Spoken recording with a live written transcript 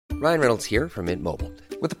Ryan Reynolds here from Mint Mobile.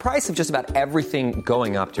 With the price of just about everything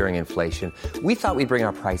going up during inflation, we thought we'd bring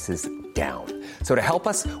our prices down. So to help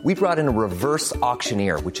us, we brought in a reverse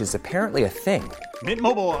auctioneer, which is apparently a thing. Mint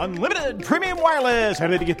Mobile Unlimited Premium Wireless. How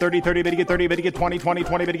to get 30, 30, bit to get 30, bit to get 20, 20,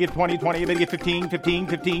 20, bit to get 20, 20, bit to get 15, 15,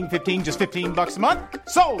 15, 15, just $15 a month?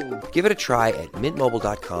 Sold! Give it a try at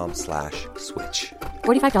mintmobile.com/switch.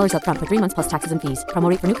 $45 up front for 3 months plus taxes and fees. Promo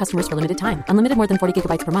rate for new customers for limited time. Unlimited more than 40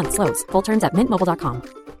 gigabytes per month. Slows full terms at mintmobile.com.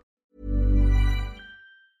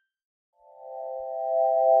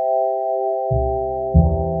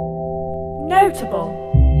 Notable.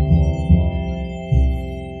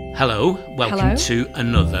 Hello, welcome Hello. to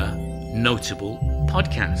another Notable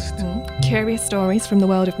podcast. Curious stories from the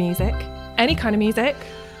world of music. Any kind of music.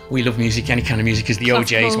 We love music, any kind of music, as the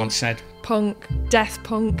Classical, OJs once said. Punk, death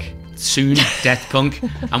punk. Soon, death punk.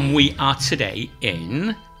 And we are today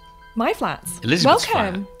in My flats. Elizabeth's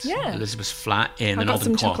Welcome. flat. Yeah. Elizabeth's flat in the I've got Northern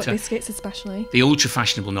some chocolate Quarter. biscuits especially. The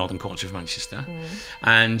ultra-fashionable Northern Quarter of Manchester.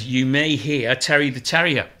 And you may hear Terry the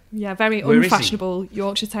Terrier. Yeah, very Where is he? unfashionable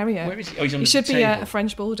Yorkshire Terrier. Where is he? Oh, he's on He the should be table. a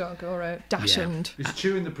French bulldog or a dachshund. He's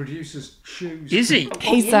chewing the producer's shoes. Is he?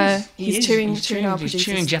 He's He is. chewing our He's producer's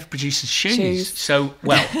chewing Jeff Producer's shoes. shoes. So,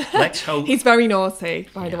 well, let's hope. He's very naughty,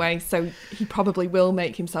 by the Yeah. way, so he probably will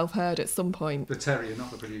make himself heard at some point. The terrier,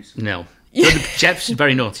 not the producer. No. Jeff's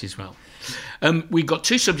very naughty as well. We've got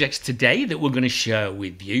two subjects today that we're going to share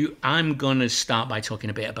with you. I'm going to start by talking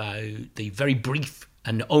a bit about the very brief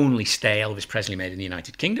and only stay Elvis Presley made in the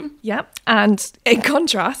United Kingdom. Yeah, and in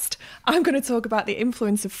contrast, I'm going to talk about the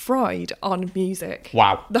influence of Freud on music.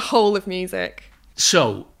 Wow. The whole of music.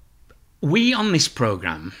 So, we on this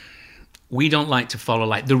programme, we don't like to follow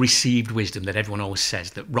like the received wisdom that everyone always says,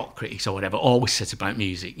 that rock critics or whatever always says about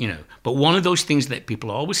music, you know. But one of those things that people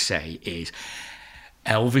always say is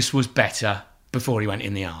Elvis was better before he went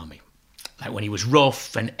in the army. Like when he was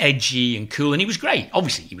rough and edgy and cool, and he was great.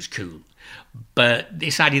 Obviously, he was cool. But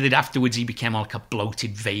this idea that afterwards he became like a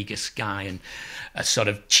bloated Vegas guy and a sort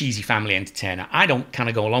of cheesy family entertainer, I don't kind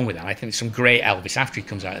of go along with that. I think there's some great Elvis after he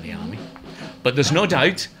comes out of the army. But there's no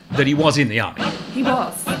doubt that he was in the army. He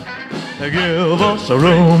was. Give us a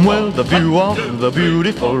room with a view of the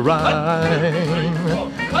beautiful Rhine.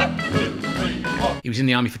 He was in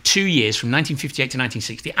the army for 2 years, from 1958 to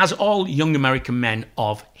 1960, as all young American men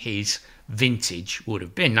of his vintage would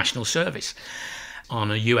have been, national service, on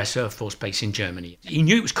a US Air Force base in Germany. He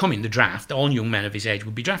knew it was coming, the draft. All young men of his age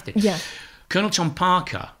would be drafted. Yeah. Colonel Tom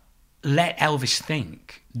Parker let Elvis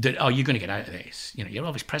think that, oh, you're going to get out of this. You know, you're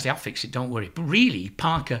Elvis Presley, I'll fix it, don't worry. But really,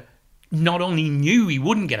 Parker not only knew he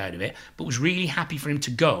wouldn't get out of it, but was really happy for him to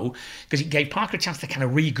go, because it gave Parker a chance to kind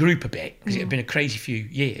of regroup a bit, because it had been a crazy few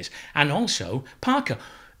years. And also, Parker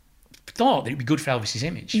thought that it'd be good for Elvis's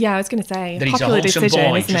image. Yeah, I was going to say, That he's a popular wholesome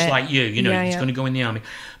decision, boy, isn't just it? like you know, Yeah, he's yeah. going to go in the army.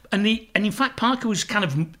 And in fact, Parker was kind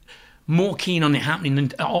of more keen on it happening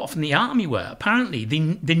than often the army were. Apparently,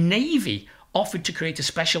 the Navy offered to create a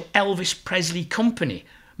special Elvis Presley company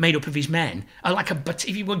made up of his men, if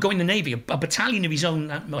he were going in the Navy, a battalion of his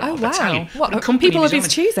own. Oh, wow. Battalion, but a What, company people of his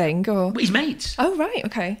his own. choosing? Or? His mates. Oh, right,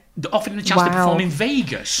 okay. Offered him the chance to Wow. perform in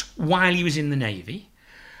Vegas while he was in the Navy.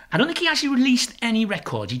 I don't think he actually released any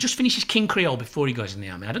records. He just finishes King Creole before he goes in the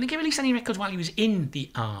army. I don't think he released any records while he was in the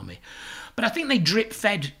army. But I think they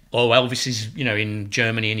drip-fed, Elvis is, in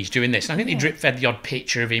Germany and he's doing this. And I think they drip-fed the odd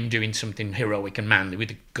picture of him doing something heroic and manly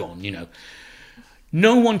with a gun,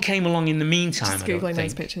 No one came along in the meantime, Just I don't Googling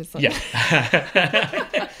those think. pictures. Yeah.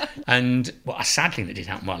 And a sad thing that did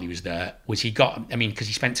happen while he was there was because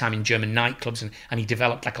he spent time in German nightclubs and he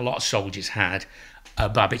developed, like a lot of soldiers had, a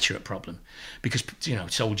barbiturate problem. Because,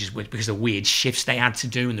 soldiers, because of the weird shifts they had to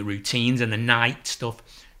do and the routines and the night stuff,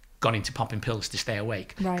 got into popping pills to stay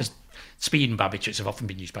awake. Right. Because speed and barbiturates have often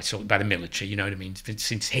been used by the military, you know what I mean,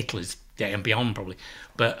 since Hitler's day and beyond, probably.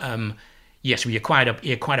 But, yes, he acquired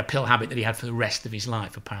a pill habit that he had for the rest of his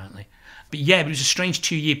life, apparently. But yeah, it was a strange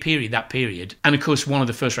 2-year period, that period. And of course, one of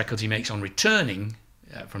the first records he makes on returning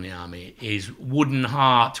from the army is Wooden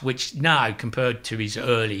Heart, which now, compared to his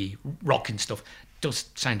early rock and stuff, does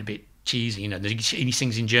sound a bit cheesy, He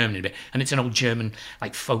sings in German a bit, and it's an old German,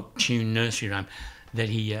 like, folk tune nursery rhyme that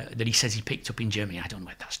he says he picked up in Germany. I don't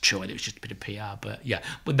know if that's true, it was just a bit of PR, but yeah.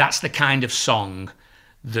 But that's the kind of song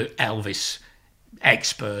that Elvis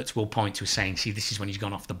experts will point to as saying, see, this is when he's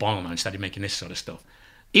gone off the boil now and started making this sort of stuff.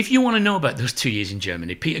 If you want to know about those 2 years in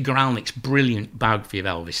Germany, Peter Guralnick's brilliant biography of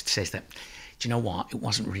Elvis says that, do you know what? It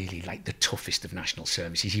wasn't really like the toughest of national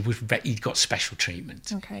services. He'd got special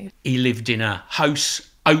treatment. Okay. He lived in a house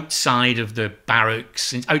outside of the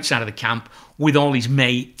barracks, outside of the camp, with all his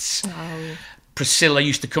mates. Oh. Priscilla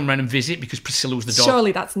used to come around and visit because Priscilla was the dog.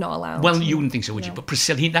 Surely that's not allowed. Well, you wouldn't think so, would you? But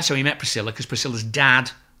Priscilla, that's how he met Priscilla, because Priscilla's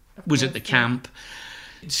dad was at the camp.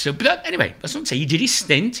 So, but anyway, that's not to say he did his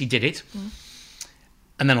stint. He did it.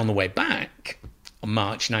 And then on the way back, on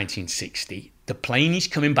March 1960, the plane is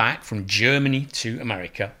coming back from Germany to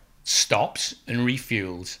America, stops and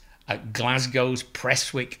refuels at Glasgow's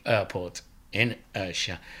Prestwick Airport in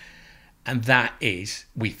Ayrshire. And that is,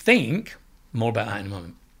 we think, more about that in a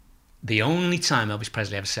moment, the only time Elvis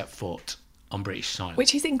Presley ever set foot on British soil.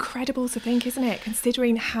 Which is incredible to think, isn't it?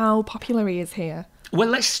 Considering how popular he is here. Well,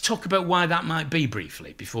 let's talk about why that might be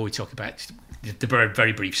briefly before we talk about the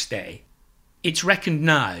very brief stay. It's reckoned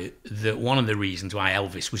now that one of the reasons why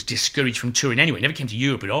Elvis was discouraged from touring anyway, he never came to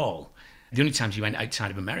Europe at all. The only times he went outside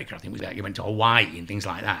of America, I think, was that he went to Hawaii and things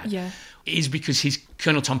like that. Yeah. Is because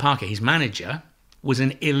Colonel Tom Parker, his manager, was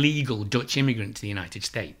an illegal Dutch immigrant to the United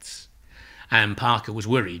States. And Parker was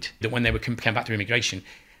worried that when they came back to immigration,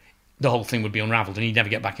 the whole thing would be unravelled and he'd never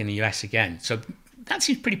get back in the US again. So that's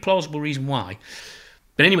a pretty plausible reason why.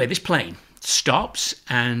 But anyway, this plane stops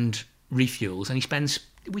and refuels, and he spends,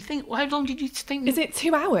 we think, how long did you think? Is it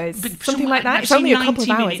 2 hours? But Something like that? I've It's only a seen couple of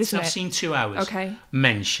 90 hours, minutes, isn't it? I've seen 2 hours Okay.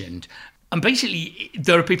 mentioned. And basically,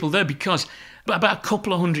 there are people there because about a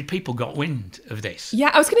couple of hundred people got wind of this.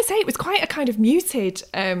 Yeah, I was going to say it was quite a kind of muted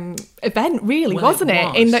event, really, Well, wasn't it it?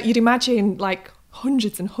 was. In that you'd imagine like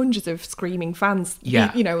hundreds and hundreds of screaming fans.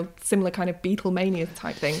 Yeah. You know, similar kind of Beatlemania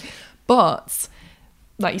type thing. But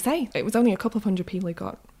like you say, it was only a couple of hundred people who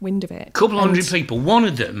got wind of it. A couple of And hundred people. One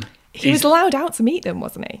of them He was allowed out to meet them,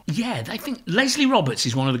 wasn't he? Yeah, I think Leslie Roberts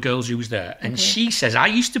is one of the girls who was there. And she says, I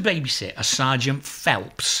used to babysit a Sergeant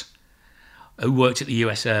Phelps who worked at the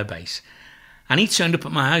US Air Base. And he turned up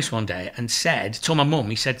at my house one day and told my mum,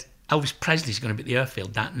 he said, Elvis Presley's going to be at the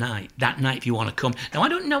airfield that night if you want to come. Now, I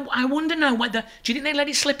don't know, I wonder now whether, do you think they let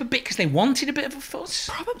it slip a bit because they wanted a bit of a fuss?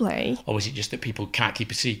 Probably. Or was it just that people can't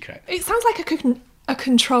keep a secret? It sounds like a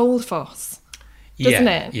controlled fuss, doesn't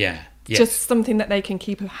it? Yeah. Yes. Just something that they can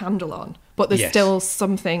keep a handle on, but there's still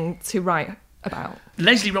something to write about.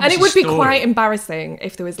 Leslie Roberts' And it would be story, quite embarrassing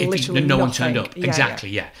if there was literally no one nothing. turned up. Yeah, Exactly,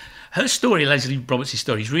 yeah. Her story, Leslie Roberts'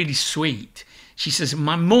 story, is really sweet. She says,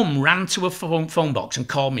 my mum ran to a phone box and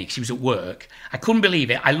called me because she was at work. I couldn't believe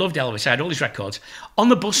it. I loved Elvis. I had all his records. On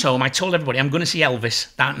the bus home, I told everybody I'm going to see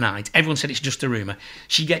Elvis that night. Everyone said it's just a rumour.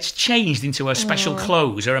 She gets changed into her special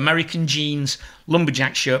clothes, her American jeans,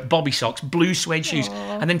 lumberjack shirt, bobby socks, blue suede shoes,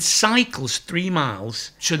 and then cycles 3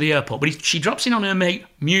 miles to the airport. But she drops in on her mate,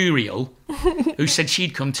 Muriel, who said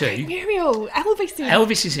she'd come too. Muriel,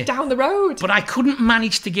 Elvis is here. down the road. But I couldn't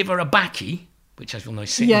manage to give her a backie, which as you'll know,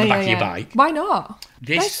 sitting on the back of your bike. Why not?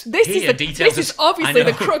 This is obviously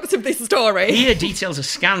the crux of this story. Here details are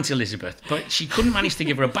scant, Elizabeth, but she couldn't manage to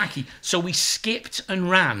give her a backie, so we skipped and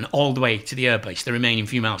ran all the way to the airbase, the remaining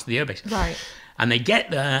few miles to the airbase. Right. And they get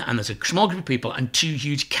there, and there's a small group of people and 2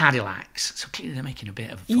 huge Cadillacs. So clearly they're making a bit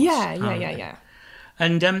of a fuss. Yeah.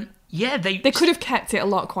 And they could have kept it a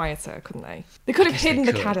lot quieter, couldn't they? They could have hidden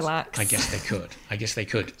the Cadillacs. I guess they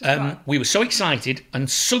could. We were so excited, and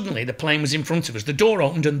suddenly the plane was in front of us. The door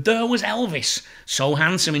opened, and there was Elvis, so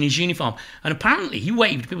handsome in his uniform. And apparently he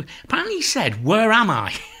waved people. Apparently he said, "Where am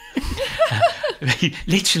I?" He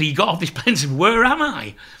literally got off this plane and said, "Where am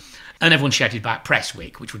I?" And everyone shouted back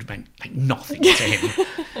Prestwick, which would have meant like nothing to him.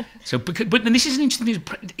 So, but then this is an interesting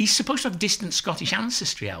thing. He's supposed to have distant Scottish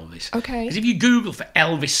ancestry, Elvis. Okay. Because if you Google for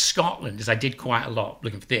Elvis Scotland, as I did quite a lot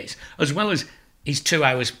looking for this, as well as his 2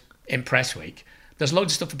 hours in Prestwick, there's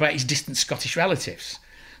loads of stuff about his distant Scottish relatives.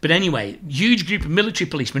 But anyway, huge group of military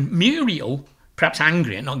policemen. Muriel, perhaps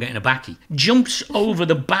angry at not getting a backie, jumps over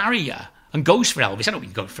the barrier and goes for Elvis. I don't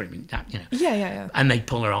mean go for him, you know. Yeah. And they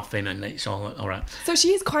pull her off him, and it's all right. So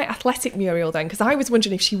she is quite athletic, Muriel, then, because I was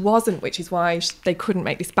wondering if she wasn't, which is why they couldn't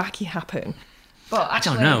make this backie happen. But I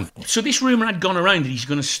don't know. So this rumour had gone around that he's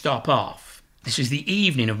going to stop off. This was the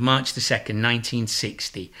evening of March the 2nd,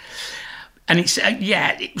 1960. And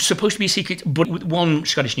it was supposed to be a secret, but one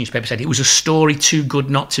Scottish newspaper said it was a story too good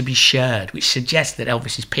not to be shared, which suggests that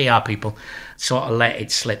Elvis's PR people sort of let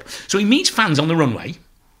it slip. So he meets fans on the runway.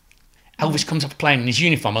 Elvis comes off the plane in his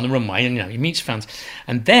uniform on the runway, and he meets fans.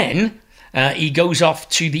 And then he goes off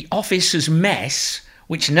to the officers' mess,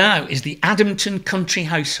 which now is the Adamton Country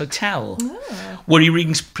House Hotel, where he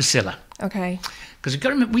rings Priscilla. Okay. Because you've got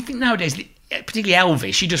to remember, we think nowadays, particularly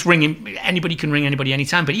Elvis, you just ring him, anybody can ring anybody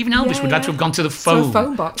anytime. But even Elvis would have to have gone to the phone. To a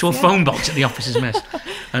phone box. To a phone box at the officers' mess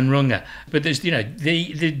and rung her. But there's,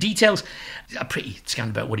 the details are pretty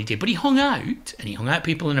scant about what he did. But he hung out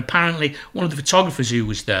people. And apparently one of the photographers who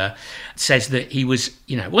was there says that he was,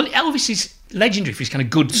 Elvis is legendary for his kind of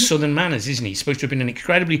good southern manners, isn't he? He's supposed to have been an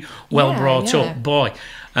incredibly well brought up boy.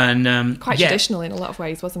 And Quite traditional in a lot of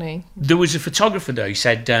ways, wasn't he? there was a photographer though who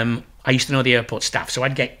said, I used to know the airport staff, so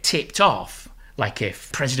I'd get tipped off like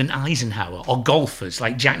if President Eisenhower or golfers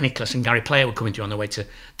like Jack Nicklaus and Gary Player were coming through on their way to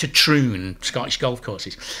Troon, Scottish golf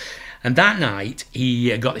courses. And that night,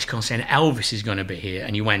 he got this call saying Elvis is going to be here.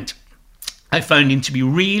 And he went, I found him to be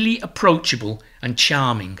really approachable and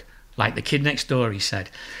charming, like the kid next door, he said.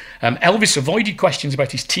 Elvis avoided questions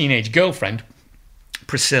about his teenage girlfriend,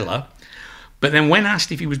 Priscilla. But then when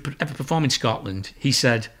asked if he would ever perform in Scotland, he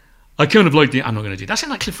said, I kind of like the... I'm not going to do that. That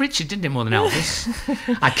sounded like Cliff Richard, didn't it, more than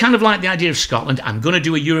Elvis? I kind of like the idea of Scotland. I'm going to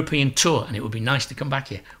do a European tour, and it would be nice to come back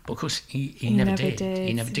here. But, of course, he never did.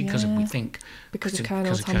 He never did because we think... Because of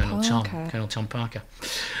Colonel Tom Parker.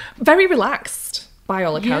 Very relaxed, by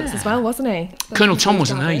all accounts, as well, wasn't he? Colonel Tom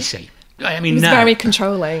wasn't there, you see. I mean, he was very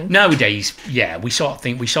controlling. Nowadays, yeah, we sort of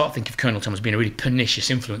think of Colonel Tom as being a really pernicious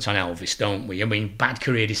influence on Elvis, don't we? I mean, bad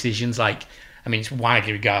career decisions, like... I mean, it's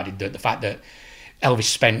widely regarded that the fact that Elvis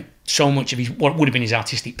spent so much of his what would have been his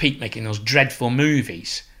artistic peak making those dreadful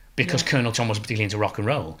movies because Colonel Tom wasn't particularly into rock and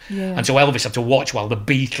roll. Yeah. And so Elvis had to watch while the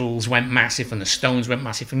Beatles went massive and the Stones went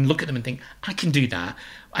massive and look at them and think, I can do that.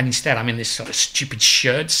 And instead I'm in this sort of stupid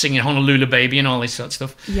shirt singing Honolulu Baby and all this sort of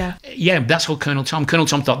stuff. Yeah. Yeah, that's all Colonel Tom. Colonel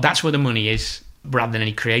Tom thought that's where the money is rather than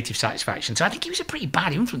any creative satisfaction. So I think he was a pretty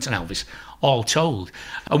bad influence on Elvis, all told.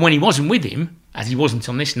 And when he wasn't with him, as he wasn't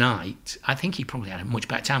on this night, I think he probably had a much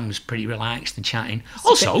better time, was pretty relaxed and chatting.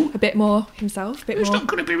 Also, a bit more himself, a bit more. It's not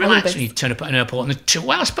going to be relaxed when you turn up at an airport and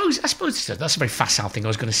I suppose that's a very facile thing I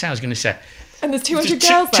was going to say. And there's 200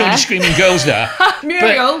 girls there. 200 screaming girls there.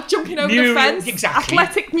 Jumping over the fence. Exactly.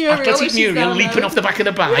 Athletic Muriel leaping off the back of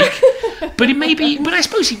the bike. But I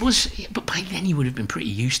suppose he was, but by then he would have been pretty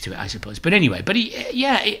used to it, I suppose. But anyway,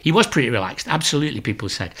 he was pretty relaxed. Absolutely, people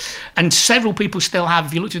said. And several people still have,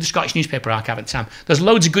 if you look through the Scottish newspaper archive at the time, there's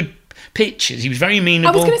loads of good pictures. He was very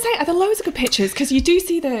amenable. I was going to say, are there loads of good pictures? Because you do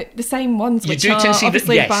see the same ones, which are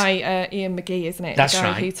obviously by Ian McGee, isn't it? That's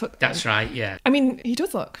right. That's right, yeah. I mean, he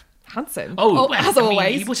does look handsome. As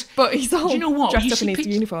always. But he's all dressed up in his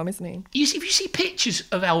uniform, isn't he? If you see pictures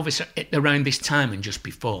of Elvis around this time and just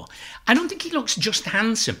before, I don't think he looks just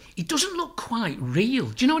handsome. He doesn't look quite real.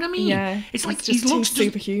 Do you know what I mean? Yeah. It's like he looks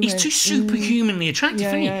superhuman. He's too superhumanly attractive,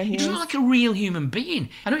 isn't he? He doesn't look like a real human being.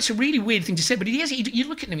 I know it's a really weird thing to say, but he is. You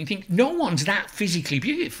look at him and you think, no one's that physically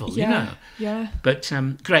beautiful, you know? Yeah. But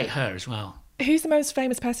great hair as well. Who's the most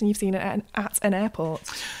famous person you've seen at an airport?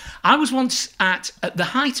 I was once at the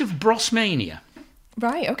height of Brosmania.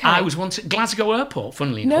 Right, okay. I was once at Glasgow Airport,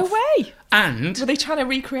 funnily enough. No way! And were they trying to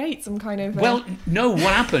recreate some kind of... Well, no, what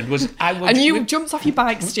happened was I was... And you jumped off your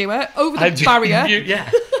bike, Stuart, over the barrier.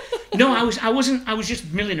 Yeah. No, I was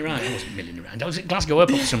just milling around. I wasn't milling around. I was at Glasgow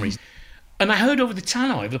Airport for some reason. And I heard over the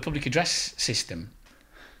tannoy of the public address system,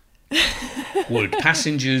 would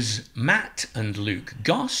passengers Matt and Luke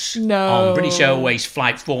Goss on British Airways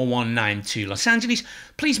flight 4192 to Los Angeles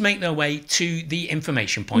please make their way to the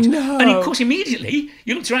information point? No. And of course immediately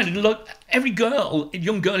you looked around and looked, every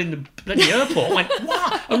young girl in the bloody airport went,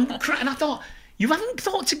 what? And I thought, you haven't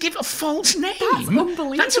thought to give a false name?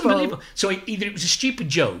 That's unbelievable. So either it was a stupid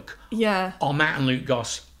joke, or Matt and Luke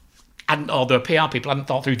Goss or the PR people hadn't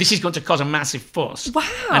thought through, this is going to cause a massive fuss. Wow.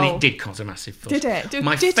 And it did cause a massive fuss. Did it?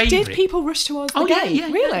 Did people rush towards the gate?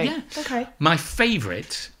 Yeah, really? Yeah. Okay. My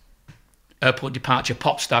favourite airport departure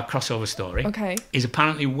pop star crossover story is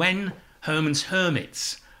apparently when Herman's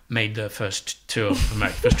Hermits made their first tour of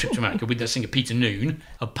America, first trip to America with their singer Peter Noone.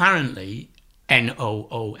 Apparently,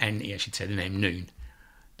 Noone, I should say the name Noone.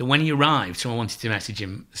 That when he arrived, someone wanted to message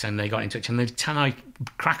him saying they got in touch, and the tannoy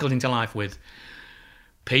crackled into life with,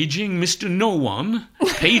 paging Mr. No One,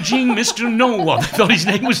 paging Mr. No One. I thought his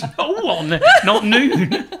name was No One, not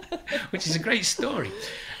Noon, which is a great story.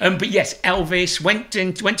 But yes, Elvis went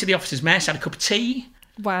to the officers' mess, had a cup of tea.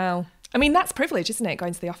 Wow. I mean, that's privilege, isn't it,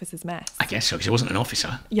 going to the officers' mess? I guess so, because he wasn't an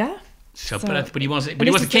officer. Yeah. But he was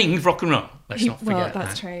a king of rock and roll. Let's not forget that.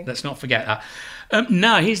 That's true. Let's not forget that.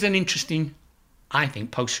 Now, here's an interesting, I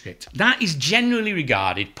think, postscript. That is generally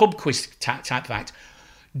regarded, pub quiz type fact,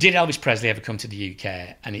 did Elvis Presley ever come to the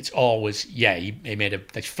UK? And it's always, he made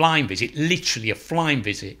a flying visit, literally a flying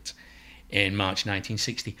visit in March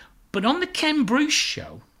 1960. But on the Ken Bruce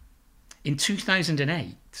show in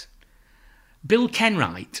 2008, Bill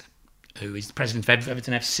Kenwright, who is the president of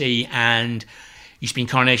Everton FC and used to be in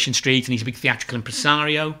Coronation Street and he's a big theatrical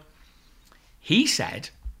impresario, he said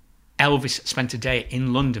Elvis spent a day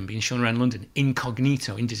in London, being shown around London,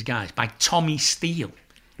 incognito, in disguise, by Tommy Steele.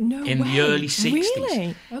 No in way. the early 60s.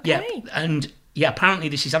 Really? Okay. Yeah, and apparently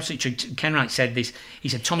this is absolutely true. Ken Wright said this. He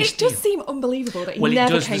said Tommy It Steele. does seem unbelievable that he Well, it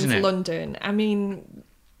never does, came doesn't to it? London. I mean,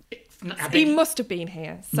 I he beg- must have been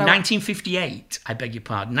here. So 1958, I beg your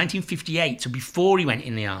pardon. 1958, so before he went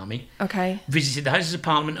in the army, okay. visited the Houses of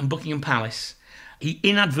Parliament and Buckingham Palace. He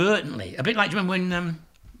inadvertently, a bit like, do you remember when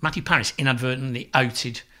Matthew Parris inadvertently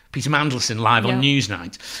outed Peter Mandelson live on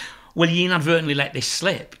Newsnight? Well, he inadvertently let this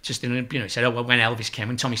slip. Just said, oh, well, when Elvis came,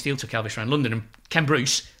 when Tommy Steele took Elvis around London, and Ken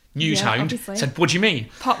Bruce, newshound, obviously. said, what do you mean?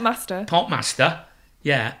 Popmaster.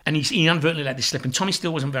 Yeah, and he inadvertently let this slip, and Tommy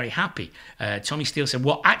Steele wasn't very happy. Tommy Steele said,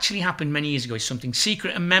 what actually happened many years ago is something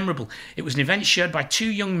secret and memorable. It was an event shared by two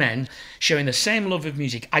young men sharing the same love of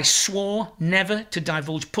music. I swore never to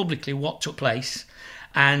divulge publicly what took place,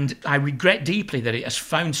 and I regret deeply that it has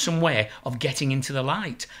found some way of getting into the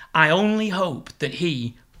light. I only hope that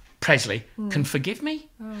he, Presley, can forgive me.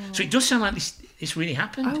 So it does sound like this really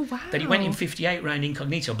happened. Oh, wow. That he went in 58 round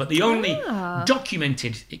incognito. But the only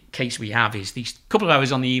documented case we have is these couple of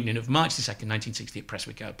hours on the evening of March the 2nd, 1960 at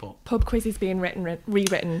Prestwick Airport. Pub quizzes being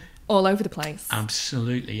rewritten all over the place.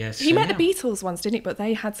 Absolutely, yes. He met the Beatles once, didn't he? But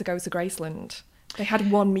they had to go to Graceland. They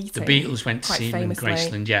had one meeting. The Beatles went to quite see him in famously.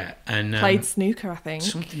 Graceland, yeah. And Played snooker, I think.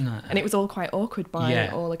 something like that. And it was all quite awkward by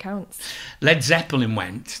all accounts. Led Zeppelin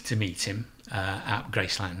went to meet him at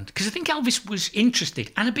Graceland because I think Elvis was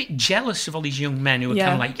interested and a bit jealous of all these young men who were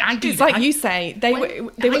kind of like, I do. It's like you say,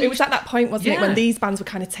 it was at that point, wasn't it, when these bands were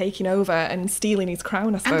kind of taking over and stealing his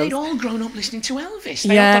crown, I suppose. And they'd all grown up listening to Elvis.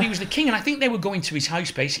 They all thought he was the king, and I think they were going to his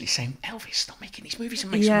house basically saying, Elvis, stop making these movies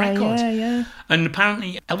and make some records. Yeah. And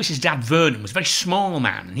apparently Elvis's dad, Vernon, was a very small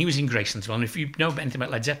man, and he was in Graceland as well. And if you know anything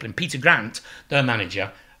about Led Zeppelin, Peter Grant, their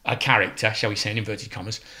manager, a character, shall we say in inverted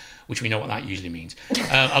commas, which we know what that usually means.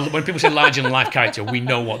 When people say larger-than-life character, we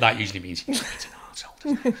know what that usually means. He's an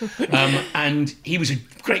arsehole. And he was a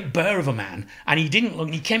great burr of a man, and he didn't look.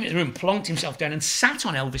 He came into the room, plonked himself down, and sat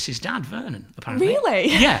on Elvis's dad, Vernon, apparently.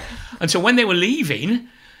 Really? Yeah. And so when they were leaving,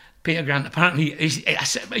 Peter Grant apparently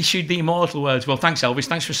issued the immortal words, well, thanks, Elvis,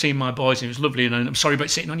 thanks for seeing my boys, and it was lovely, and I'm sorry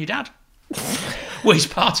about sitting on your dad. Were his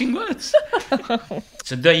parting words.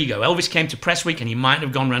 So there you go. Elvis came to Press Week, and he might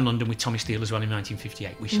have gone around London with Tommy Steele as well in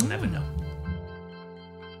 1958. We shall never know.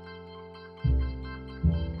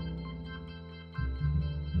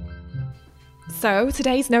 So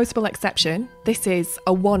today's notable exception, this is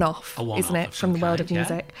a one-off, isn't it, from the world of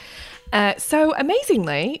music. So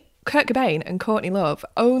amazingly, Kurt Cobain and Courtney Love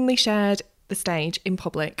only shared the stage in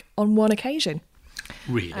public on one occasion.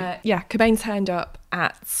 Really? Cobain turned up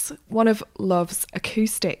at one of Love's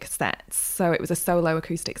acoustic sets. So it was a solo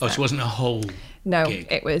acoustic set. Oh, so it wasn't a whole gig?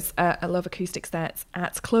 It was a Love acoustic set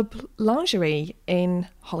at Club Lingerie in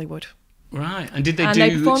Hollywood. Right. And did they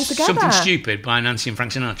they do performed together. Something Stupid by Nancy and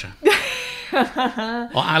Frank Sinatra?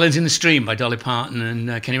 Or Islands in the Stream by Dolly Parton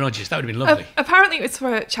and Kenny Rogers? That would have been lovely. Apparently it was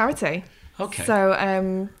for charity. Okay.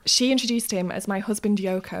 So she introduced him as My Husband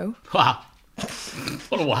Yoko. Wow.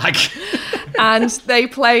 What a wag. And they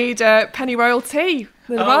played Penny Royalty,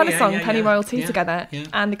 the Nirvana song Penny Royalty together. Yeah.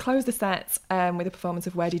 And they closed the set with a performance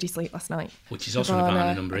of Where Did You Sleep Last Night? Which is also a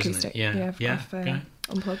Nirvana number, acoustic. isn't it? Yeah.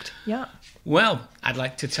 Unplugged. Yeah. Well, I'd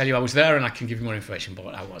like to tell you I was there and I can give you more information,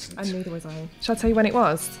 but I wasn't. And neither was I. Shall I tell you when it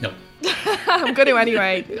was? No. I'm going to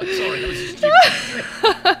anyway. I'm sorry, that was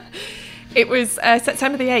stupid. It was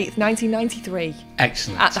September the 8th, 1993.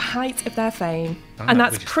 Excellent. At the height of their fame. Oh, and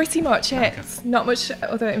that's pretty much it. Okay. Not much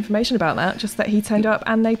other information about that, just that he turned up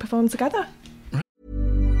and they performed together.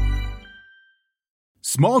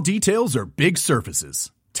 Small details are big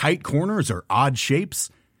surfaces. Tight corners are odd shapes.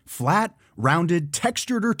 Flat, rounded,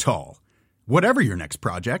 textured, or tall. Whatever your next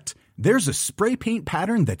project, there's a spray paint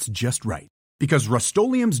pattern that's just right. Because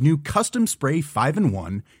Rust-Oleum's new Custom Spray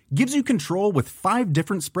 5-in-1 gives you control with 5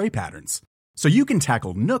 different spray patterns. So you can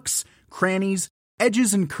tackle nooks, crannies,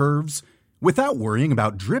 edges, and curves without worrying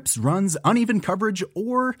about drips, runs, uneven coverage,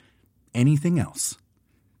 or anything else.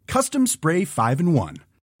 Custom Spray 5-in-1.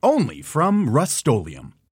 Only from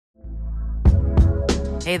Rust-Oleum.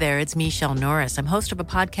 Hey there, it's Michelle Norris. I'm host of a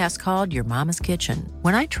podcast called Your Mama's Kitchen.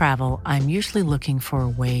 When I travel, I'm usually looking for a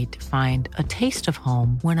way to find a taste of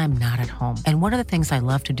home when I'm not at home. And one of the things I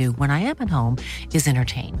love to do when I am at home is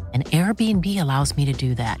entertain. And Airbnb allows me to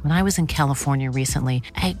do that. When I was in California recently,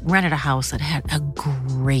 I rented a house that had a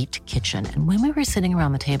great kitchen. And when we were sitting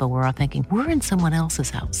around the table, we were all thinking, we're in someone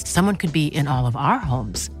else's house. Someone could be in all of our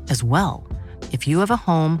homes as well. If you have a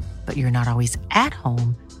home, but you're not always at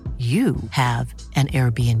home, you have an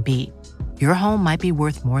Airbnb. Your home might be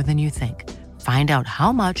worth more than you think. Find out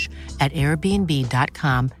how much at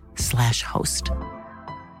airbnb.com/host.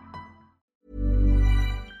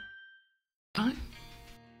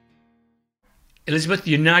 Elizabeth,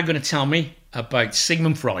 you're now going to tell me about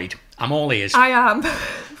Sigmund Freud. I'm all ears. I am.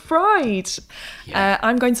 Freud. Yeah.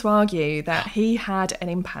 I'm going to argue that he had an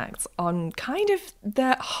impact on kind of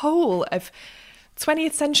the whole of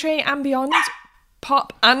 20th century and beyond.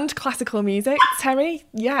 Pop and classical music. Terry?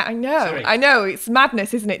 Yeah, I know. Sorry. I know. It's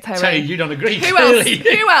madness, isn't it, Terry? Terry, you don't agree, Who clearly.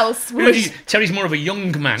 Who else would Terry's more of a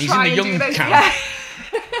young man. He's in try the and young do this? camp.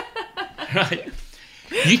 Yeah. Right.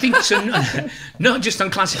 You think so? Not just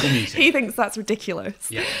on classical music. He thinks that's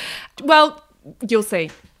ridiculous. Yeah. Well, you'll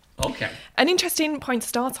see. Okay. An interesting point to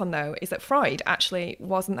start on, though, is that Freud actually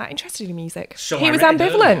wasn't that interested in music. So he I was read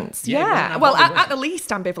ambivalent. earlier. Yeah, he wasn't Well, bothered, at the least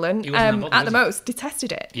ambivalent. He wasn't bothered, at the was he? most,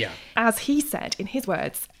 detested it. Yeah. As he said in his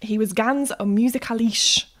words, he was ganz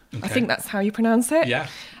unmusikalisch. Okay. I think that's how you pronounce it. Yeah.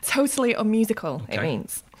 Totally unmusical, it Okay.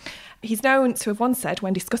 means. He's known to have once said,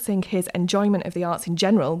 when discussing his enjoyment of the arts in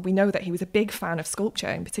general, we know that he was a big fan of sculpture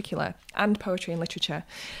in particular, and poetry and literature.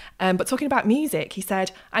 But talking about music, he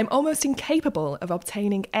said, I'm almost incapable of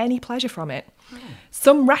obtaining any pleasure from it.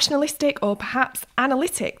 Some rationalistic or perhaps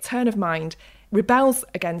analytic turn of mind rebels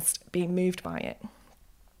against being moved by it.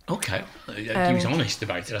 Okay. He was honest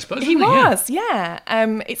about it, I suppose. He wasn't was, yeah.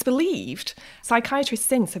 It's believed, psychiatrists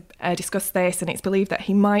since have discussed this, and it's believed that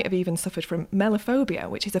he might have even suffered from melophobia,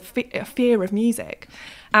 which is a fear of music.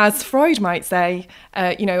 As Freud might say,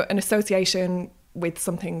 an association with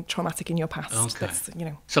something traumatic in your past. Okay. That's,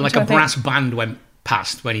 So like a brass band went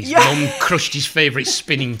past when his mum crushed his favourite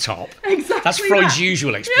spinning top. Exactly. That's Freud's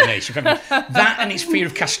usual explanation. For that and his fear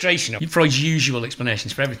of castration are Freud's usual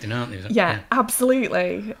explanations for everything, aren't they? Yeah,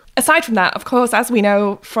 absolutely. Aside from that, of course, as we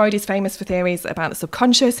know, Freud is famous for theories about the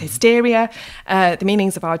subconscious, hysteria, the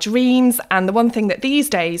meanings of our dreams, and the one thing that these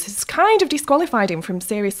days has kind of disqualified him from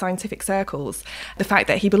serious scientific circles, the fact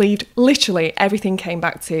that he believed literally everything came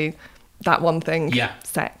back to that one thing,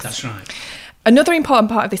 sex. That's right. Another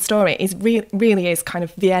important part of this story is really is kind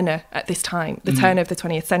of Vienna at this time, the turn of the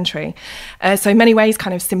 20th century. So in many ways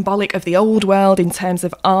kind of symbolic of the old world in terms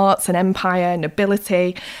of arts and empire,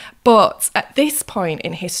 nobility. But at this point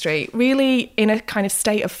in history, really in a kind of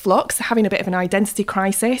state of flux, having a bit of an identity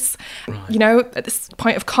crisis, at this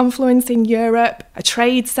point of confluence in Europe, a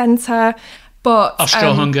trade centre. But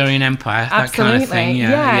Austro-Hungarian Empire, that kind of thing.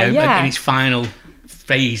 Yeah. In its final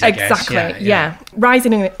phase, I guess. Exactly, yeah.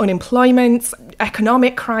 Rising unemployment,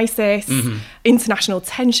 economic crisis, international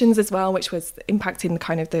tensions as well, which was impacting the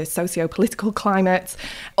kind of the socio-political climate.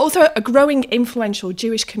 Also, a growing influential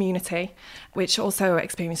Jewish community, which also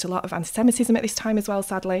experienced a lot of anti-Semitism at this time as well,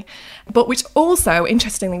 sadly, but which also,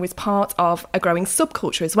 interestingly, was part of a growing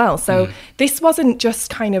subculture as well. So this wasn't just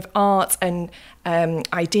kind of art and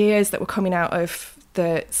ideas that were coming out of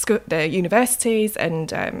the universities and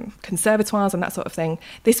conservatoires and that sort of thing.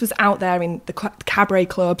 This was out there in the cabaret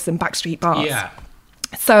clubs and backstreet bars. Yeah.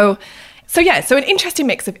 So an interesting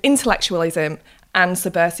mix of intellectualism and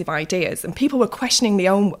subversive ideas, and people were questioning the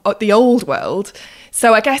old world.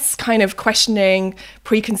 So I guess kind of questioning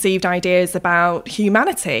preconceived ideas about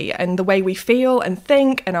humanity and the way we feel and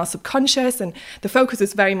think and our subconscious, and the focus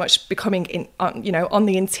was very much becoming on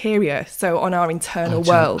the interior, so on our internal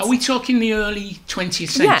world. Are we talking the early 20th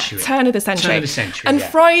century? Yeah, turn of the century. Turn of the century, and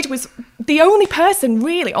Freud was the only person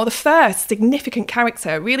really, or the first significant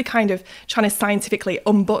character, really kind of trying to scientifically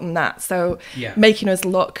unbutton that. So making us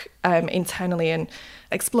look internally and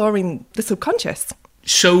exploring the subconscious.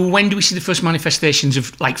 So when do we see the first manifestations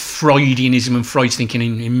of like Freudianism and Freud's thinking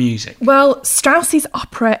in music? Well, Strauss's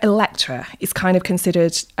opera Electra is kind of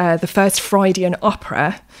considered the first Freudian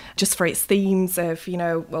opera, just for its themes of,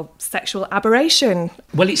 sexual aberration.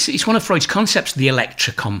 Well, it's one of Freud's concepts, the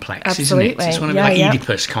Electra complex, Absolutely. isn't it? It's one of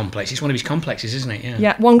Oedipus complex. It's one of his complexes, isn't it?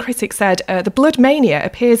 Yeah, one critic said, the blood mania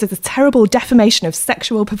appears as a terrible defamation of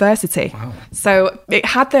sexual perversity. Wow. So it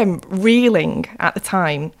had them reeling at the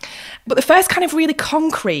time. But the first kind of really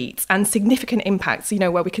concrete and significant impacts,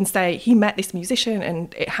 where we can say he met this musician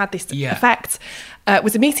and it had this effect,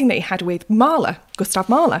 was a meeting that he had with Mahler, Gustav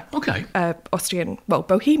Mahler. Okay.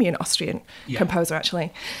 Bohemian Austrian composer,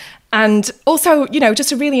 actually. And also,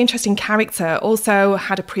 just a really interesting character, also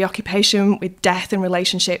had a preoccupation with death and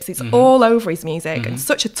relationships. It's all over his music, and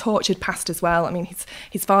such a tortured past as well. I mean,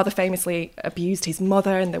 his father famously abused his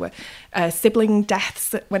mother, and there were sibling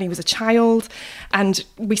deaths when he was a child. And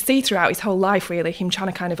we see throughout his whole life, really, him trying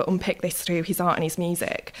to kind of unpick this through his art and his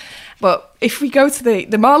music. But if we go to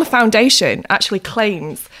the Mahler Foundation actually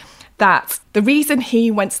claims that the reason he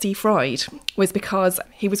went to see Freud was because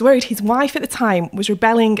he was worried his wife at the time was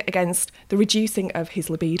rebelling against the reducing of his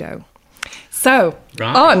libido. So,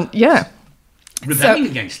 Rebelling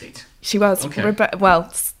against it? She was, okay.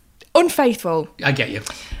 unfaithful. I get you.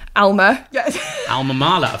 Alma. Alma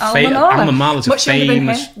Mahler. Alma Mahler's Much a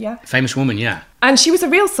younger than him, famous woman, yeah. And she was a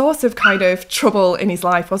real source of kind of trouble in his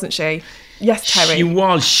life, wasn't she? Yes, Terry.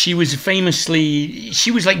 She was famously, she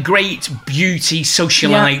was like great beauty,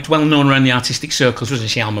 socialite, well known around the artistic circles, wasn't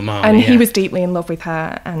she, Alma Mahler? And he was deeply in love with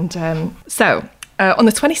her. And on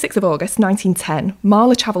the 26th of August, 1910,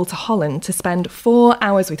 Mahler travelled to Holland to spend 4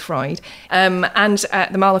 hours with Freud.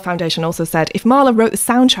 The Mahler Foundation also said if Mahler wrote the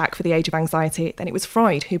soundtrack for The Age of Anxiety, then it was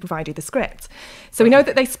Freud who provided the script. So we know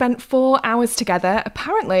that they spent 4 hours together.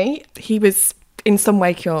 Apparently, he was in some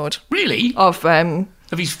way cured. Really? Of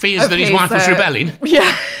his fears that his wife was rebelling?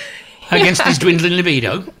 Yeah. Against his dwindling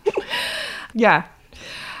libido? Yeah.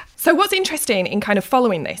 So what's interesting in kind of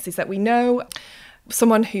following this is that we know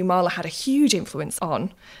someone who Mahler had a huge influence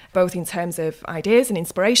on, both in terms of ideas and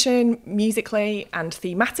inspiration, musically and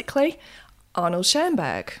thematically, Arnold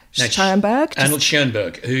Schoenberg. Arnold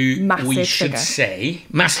Schoenberg, who we should say,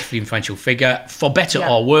 massively influential figure, for better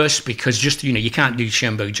or worse, because just, you can't do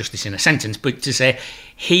Schoenberg justice in a sentence, but to say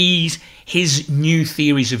his new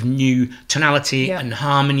theories of new tonality and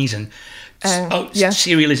harmonies and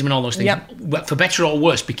serialism and all those things, for better or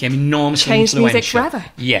worse, became enormously influential. Changed music forever.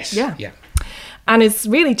 Yes. Yeah. And has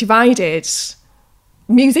really divided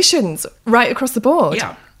musicians right across the board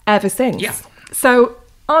ever since. Yeah. So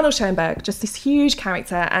Arnold Schoenberg, just this huge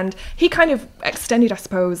character, and he kind of extended, I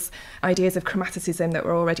suppose, ideas of chromaticism that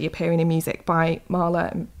were already appearing in music by Mahler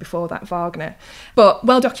and before that Wagner. But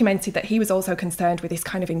well documented that he was also concerned with this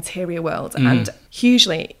kind of interior world and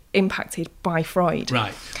hugely impacted by Freud.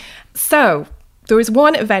 Right. So there was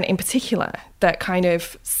one event in particular that kind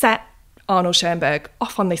of set Arnold Schoenberg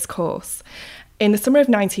off on this course. In the summer of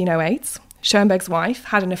 1908, Schoenberg's wife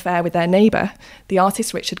had an affair with their neighbour, the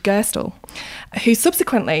artist Richard Gerstle, who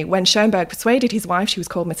subsequently, when Schoenberg persuaded his wife, she was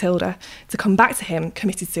called Matilda, to come back to him,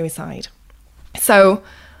 committed suicide. So,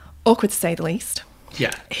 awkward to say the least. Yeah.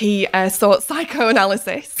 He sought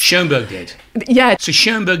psychoanalysis. Schoenberg did? Yeah. So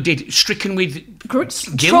Schoenberg did, stricken with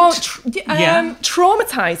guilt?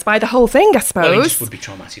 Traumatised by the whole thing, I suppose. Well, it just would be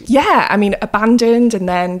traumatic. Yeah, I mean, abandoned, and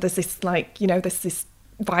then there's this, there's this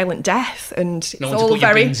violent death, and no one to put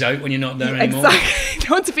your beans out when you're not there anymore. Exactly.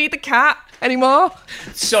 No one to feed the cat anymore.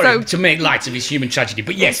 Sorry to make light of his human tragedy,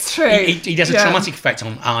 but yes, it's true. He has a traumatic effect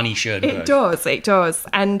on Arnie Schoenberg. It does.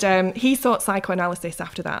 And he sought psychoanalysis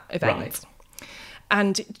after that event. Right.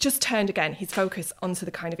 And just turned again his focus onto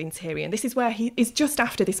the kind of interior. And this is where he is just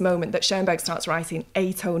after this moment that Schoenberg starts writing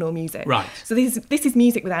atonal music. Right. So this is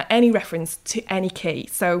music without any reference to any key.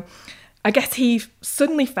 So I guess he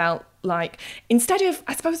suddenly felt like, instead of,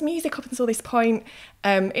 I suppose, music up until this point,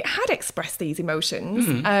 it had expressed these emotions,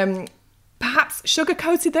 perhaps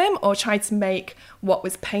sugar-coated them or tried to make what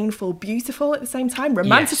was painful beautiful at the same time,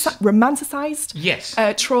 romanticised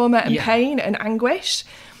trauma and pain and anguish.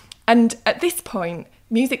 And at this point,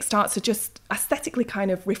 music starts to just aesthetically kind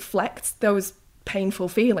of reflect those painful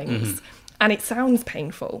feelings, and it sounds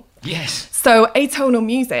painful. Yes. So atonal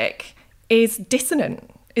music is dissonant,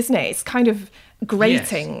 isn't it? It's kind of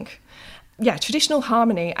grating. Yes. Yeah, traditional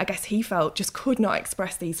harmony, I guess he felt, just could not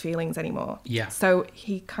express these feelings anymore. Yeah. So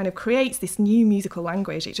he kind of creates this new musical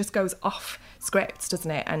language. It just goes off script, doesn't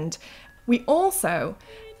it? And we also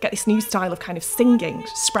get this new style of kind of singing,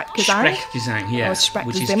 Sprechgesang. Sprechgesang, yeah.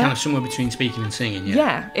 Which is kind of somewhere between speaking and singing, yeah.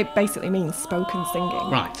 Yeah, it basically means spoken singing.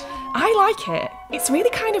 Right. I like it. It's really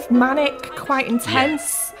kind of manic, quite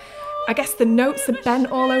intense. Yeah. I guess the notes are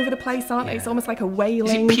bent all over the place, aren't they? It's almost like a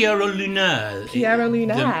wailing. Is it Pierrot Lunaire? Pierrot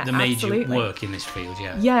Lunaire, the major absolutely. work in this field,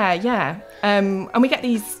 yeah. Yeah. And we get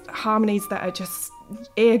these harmonies that are just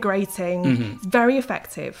ear-grating, very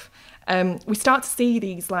effective. We start to see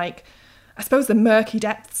these, I suppose, the murky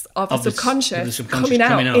depths of the subconscious coming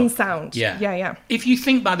out in sound. Yeah. If you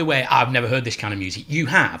think, by the way, I've never heard this kind of music, you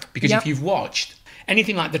have, because if you've watched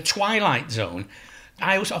anything like The Twilight Zone,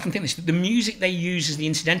 I also often think this, the music they use as the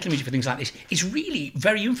incidental music for things like this is really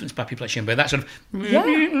very influenced by people like Schoenberg. That sort of... Yeah.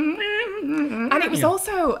 And it was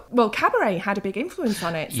also... Well, Cabaret had a big influence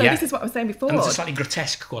on it. So this is what I was saying before. And there's a slightly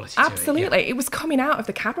grotesque quality Absolutely. to it. It was coming out of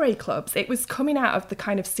the cabaret clubs. It was coming out of the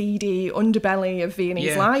kind of seedy underbelly of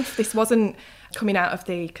Viennese life. This wasn't coming out of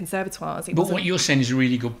the conservatoires. But what you're saying is a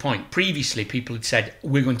really good point. Previously, people had said,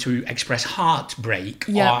 we're going to express heartbreak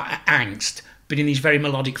or angst, but in these very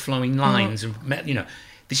melodic flowing lines.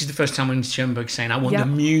 This is the first time when Schoenberg's saying, I want the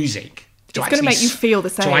music it's going to make you feel the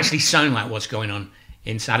same. To actually sound like what's going on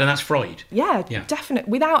inside, and that's Freud. Yeah, definitely.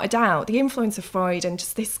 Without a doubt, the influence of Freud and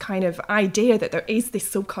just this kind of idea that there is this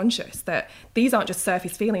subconscious, that these aren't just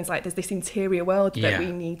surface feelings, there's this interior world that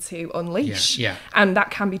we need to unleash. Yeah. And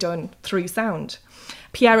that can be done through sound.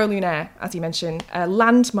 Piero Lunaire, as you mentioned, a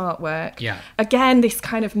landmark work. Yeah. Again, this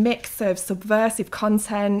kind of mix of subversive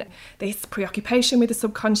content, this preoccupation with the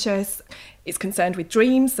subconscious. It's concerned with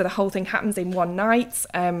dreams, so the whole thing happens in one night,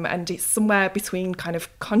 and it's somewhere between kind of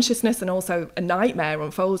consciousness and also a nightmare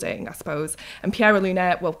unfolding, I suppose. And Piero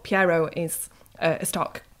Lunaire, well, Piero is a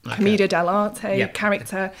stock commedia dell'arte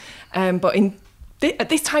character, but at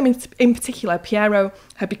this time in particular, Piero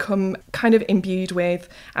had become kind of imbued with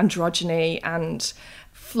androgyny and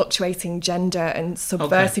fluctuating gender and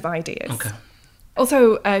subversive ideas.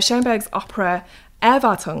 Also, Schoenberg's opera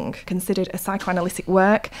Erwartung, considered a psychoanalytic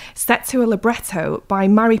work, set to a libretto by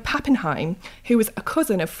Marie Pappenheim, who was a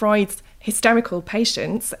cousin of Freud's hysterical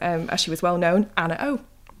patient, as she was well known, Anna O.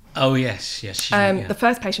 Oh, yes. The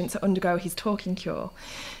first patient to undergo his talking cure.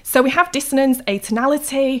 So we have dissonance,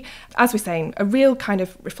 atonality, as we're saying, a real kind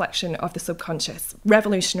of reflection of the subconscious,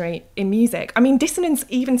 revolutionary in music. I mean, dissonance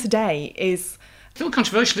even today is... It's a little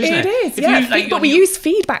controversial, isn't it? It is, yeah. But we use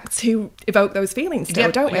feedback to evoke those feelings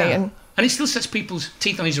still, don't we? Yeah. And it still sets people's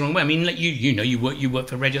teeth on the wrong way. I mean, like you work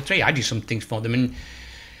for Radio 3. I do some things for them, and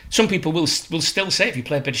some people will still say, if you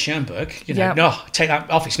play a bit of Schoenberg, no, take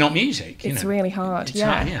that off. It's not music. It's really hard. It's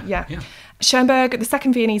hard, yeah. Schoenberg, the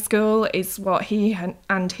Second Viennese School, is what he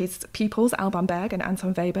and his pupils, Alban Berg and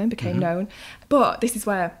Anton Webern, became known. But this is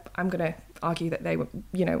where I'm going to argue that they were,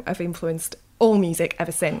 have influenced all music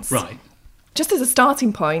ever since. Right. Just as a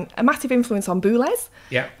starting point, a massive influence on Boulez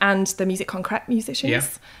and the Musique Concrète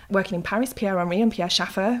musicians working in Paris, Pierre Henry and Pierre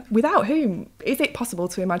Schaeffer, without whom is it possible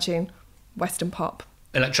to imagine Western pop?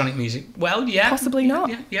 Electronic music? Well, yeah. Possibly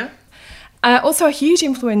not. Yeah. Also a huge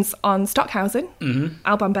influence on Stockhausen.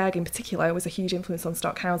 Alban Berg in particular was a huge influence on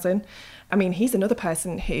Stockhausen. I mean, he's another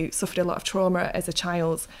person who suffered a lot of trauma as a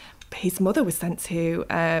child. His mother was sent to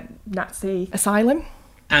a Nazi asylum.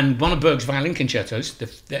 And one of Berg's violin concertos,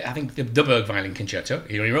 I think the Berg violin concerto,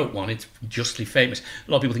 he only wrote one, it's justly famous. A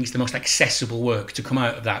lot of people think it's the most accessible work to come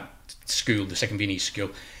out of that school, the Second Viennese School,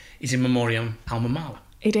 is In Memoriam Alma Mahler.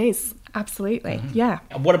 It is, absolutely, yeah.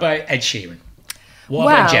 And what about Ed Sheeran? What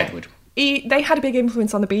about Jedward? They had a big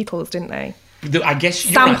influence on the Beatles, didn't they? I guess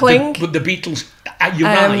you're sampling. Right. But the Beatles, you're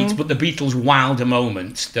right, but the Beatles' wilder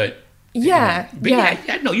moments that... Yeah.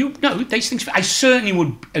 These things... I certainly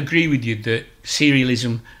would agree with you that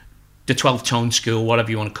serialism, the 12-tone school,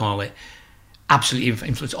 whatever you want to call it, absolutely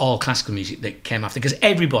influenced all classical music that came after. Because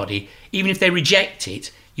everybody, even if they reject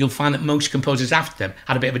it, you'll find that most composers after them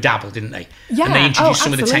had a bit of a dabble, didn't they? Yeah. And they introduced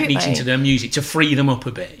some of the techniques into their music to free them up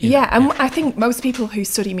a bit. And I think most people who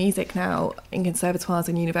study music now in conservatoires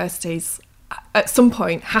and universities at some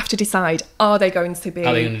point have to decide, are they going to be...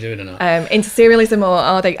 Are they going to do it or not? Into serialism, or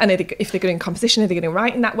are they... And if they're good in composition, are they going to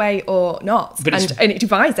write in that way or not? And it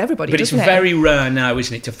divides everybody, But it's very rare now,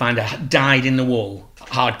 isn't it, to find a dyed-in-the-wool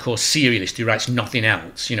hardcore serialist who writes nothing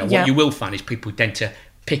else. What you will find is people tend to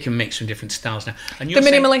pick and mix from different styles now. And the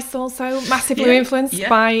minimalists also massively influenced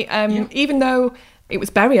by... Even though it was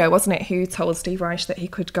Berio, wasn't it, who told Steve Reich that he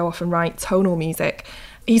could go off and write tonal music...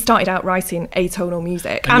 He started out writing atonal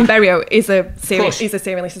music, and Berio is a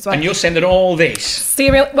serialist as well. And you're saying that all this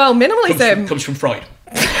minimalism comes from Freud.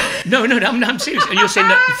 No, I'm serious. And you're saying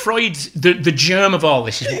that Freud's the germ of all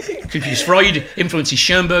this is confused. Freud influences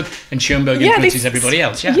Schoenberg, and Schoenberg influences everybody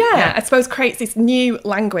else. I suppose creates this new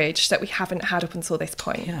language that we haven't had up until this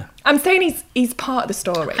point. Yeah. I'm saying he's part of the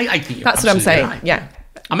story. I think that's what I'm saying. Right. Yeah.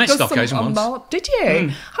 I met Stockhausen once. Did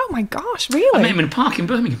you? Oh my gosh, really? I met him in a park in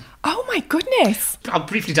Birmingham. Oh my goodness. I'll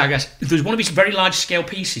briefly digress. There's one of his very large scale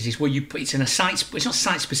pieces is where you put, it's not site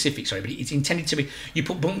specific, sorry, but it's intended to be, you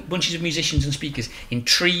put bunches of musicians and speakers in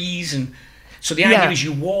trees, and so the idea is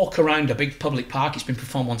you walk around a big public park. It's been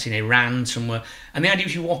performed once in Iran somewhere, and the idea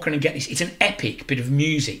is you walk around and get this, it's an epic bit of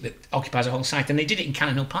music that occupies a whole site, and they did it in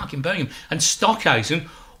Cannon Hill Park in Birmingham, and Stockhausen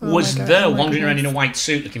was wandering around in a white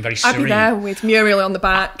suit, looking very serene. I'd be there with Muriel on the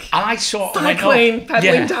back. I saw... Cycling,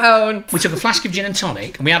 pedalling down. We took a flask of gin and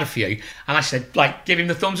tonic, and we had a few, and I said, give him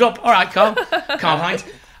the thumbs up. All right, Carl Hines.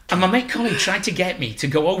 And my mate Colin tried to get me to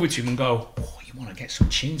go over to him and go, you want to get some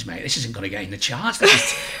tunes, mate? This isn't going to get in the charts.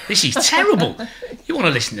 This is terrible. You want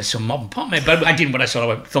to listen to some modern pop, mate? But I didn't. When I saw, I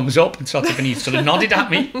went thumbs up, and he sort of nodded at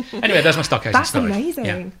me. Anyway, that's my Stockhausen story. That's amazing.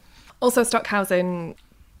 Yeah. Also, Stockhausen...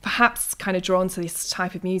 perhaps kind of drawn to this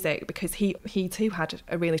type of music because he too had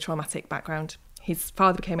a really traumatic background. His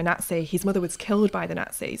father became a Nazi, his mother was killed by the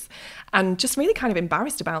Nazis, and just really kind of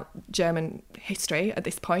embarrassed about German history at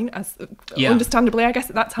this point, as understandably, I guess,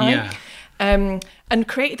 at that time. And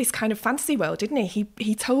created this kind of fantasy world, didn't he?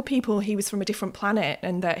 He told people he was from a different planet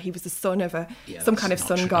and that he was the son of some kind of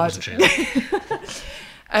sun god.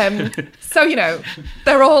 So,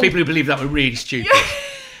 they're all... People who believe that were really stupid.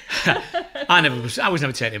 I was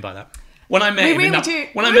never taken by that. When I met him in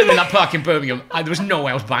that park in Birmingham, there was no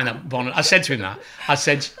way I was buying that bonnet. I said to him that. I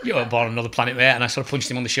said, "You're born on another planet, mate," and I sort of punched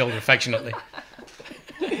him on the shoulder affectionately.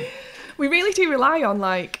 We really do rely on,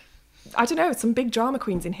 like, I don't know, some big drama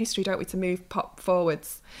queens in history, don't we, to move pop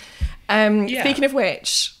forwards. Speaking of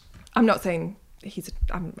which, I'm not saying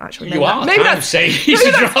I'm actually... You are maybe kind of saying he's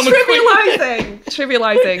a drama queen.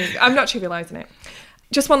 Trivialising. I'm not trivialising it.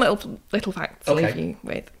 Just one little fact to leave you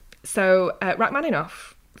with. So,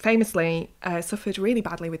 Rachmaninoff famously suffered really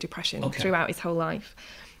badly with depression throughout his whole life.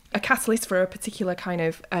 A catalyst for a particular kind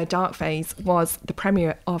of dark phase was the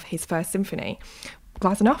premiere of his first symphony.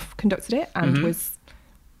 Glazunov conducted it and was...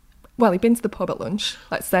 Well, he'd been to the pub at lunch,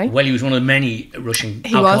 let's say. Well, he was one of the many Russian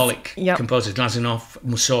alcoholic composers. Glazunov,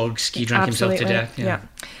 Mussorgsky drank himself to death. Yeah.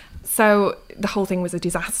 So the whole thing was a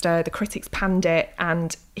disaster. The critics panned it,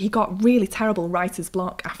 and he got really terrible writer's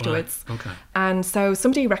block afterwards. Right. Okay. And so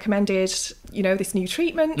somebody recommended, this new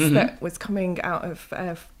treatment that was coming out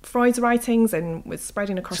of Freud's writings and was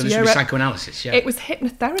spreading across Europe. So this was psychoanalysis, yeah? It was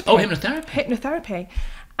hypnotherapy. Oh, hypnotherapy. Hypnotherapy.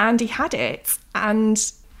 And he had it, and...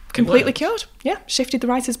 completely cured. Yeah, shifted the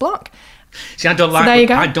writer's block. See, I don't like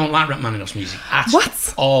Rachmaninoff's music at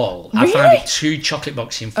all. Really? I find it too chocolate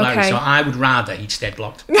boxy and flowery, so I would rather he'd stayed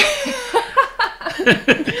blocked.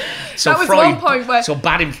 So that was Freud, one point where... So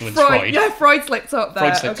bad influence, Freud. Yeah, Freud slipped up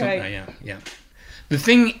there. Yeah. The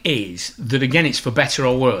thing is that, again, it's for better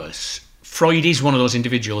or worse. Freud is one of those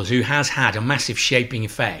individuals who has had a massive shaping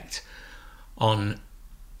effect on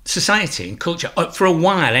society and culture for a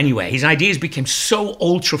while anyway. His ideas became so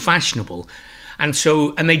ultra fashionable, and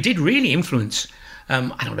they did really influence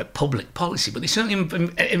I don't know, public policy, but they certainly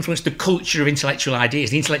influenced the culture of intellectual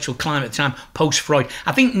ideas, the intellectual climate at the time, post-Freud.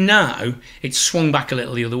 I think now it's swung back a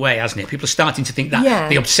little the other way, hasn't it? People are starting to think that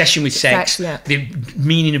the obsession with sex, the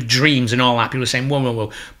meaning of dreams and all that, people are saying,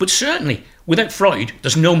 whoa. But certainly, without Freud,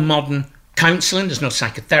 there's no modern counselling, there's no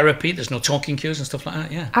psychotherapy, there's no talking cures and stuff like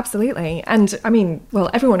that, yeah. Absolutely. And I mean, well,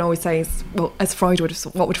 everyone always says, well, as Freud would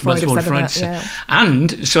have, what would Freud have said about that? Yeah.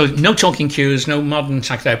 And so no talking cures, no modern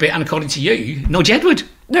psychotherapy, and according to you, no Jedward.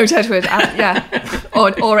 No Jedward, yeah.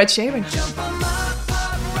 or Ed Sheeran.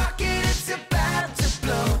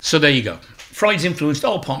 So there you go. Freud's influenced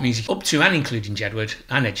all pop music up to and including Jedward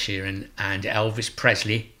and Ed Sheeran, and Elvis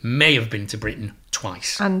Presley may have been to Britain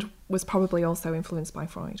twice. And was probably also influenced by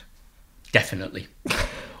Freud. Definitely.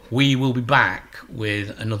 We will be back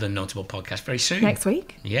with another notable podcast very soon. Next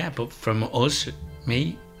week. Yeah, but from us,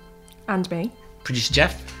 me. And me. Producer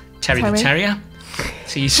Jeff. Terry the Terrier.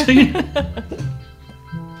 See you soon.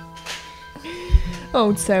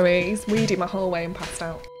 Oh, Terry, he's weedy my whole way and passed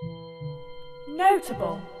out.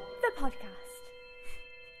 Notable, the podcast.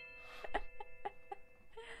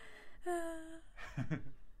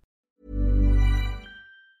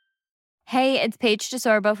 Hey, it's Paige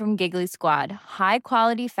DeSorbo from Giggly Squad. High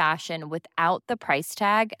quality fashion without the price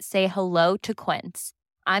tag. Say hello to Quince.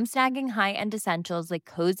 I'm snagging high-end essentials like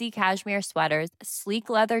cozy cashmere sweaters, sleek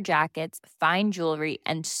leather jackets, fine jewelry,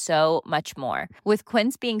 and so much more. With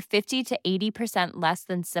Quince being 50 to 80% less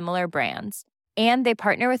than similar brands. And they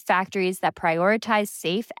partner with factories that prioritize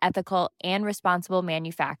safe, ethical, and responsible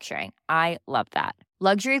manufacturing. I love that.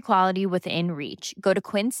 Luxury quality within reach. Go to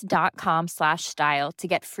quince.com/style to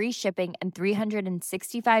get free shipping and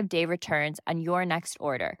 365-day returns on your next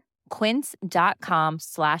order.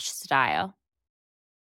 Quince.com/style.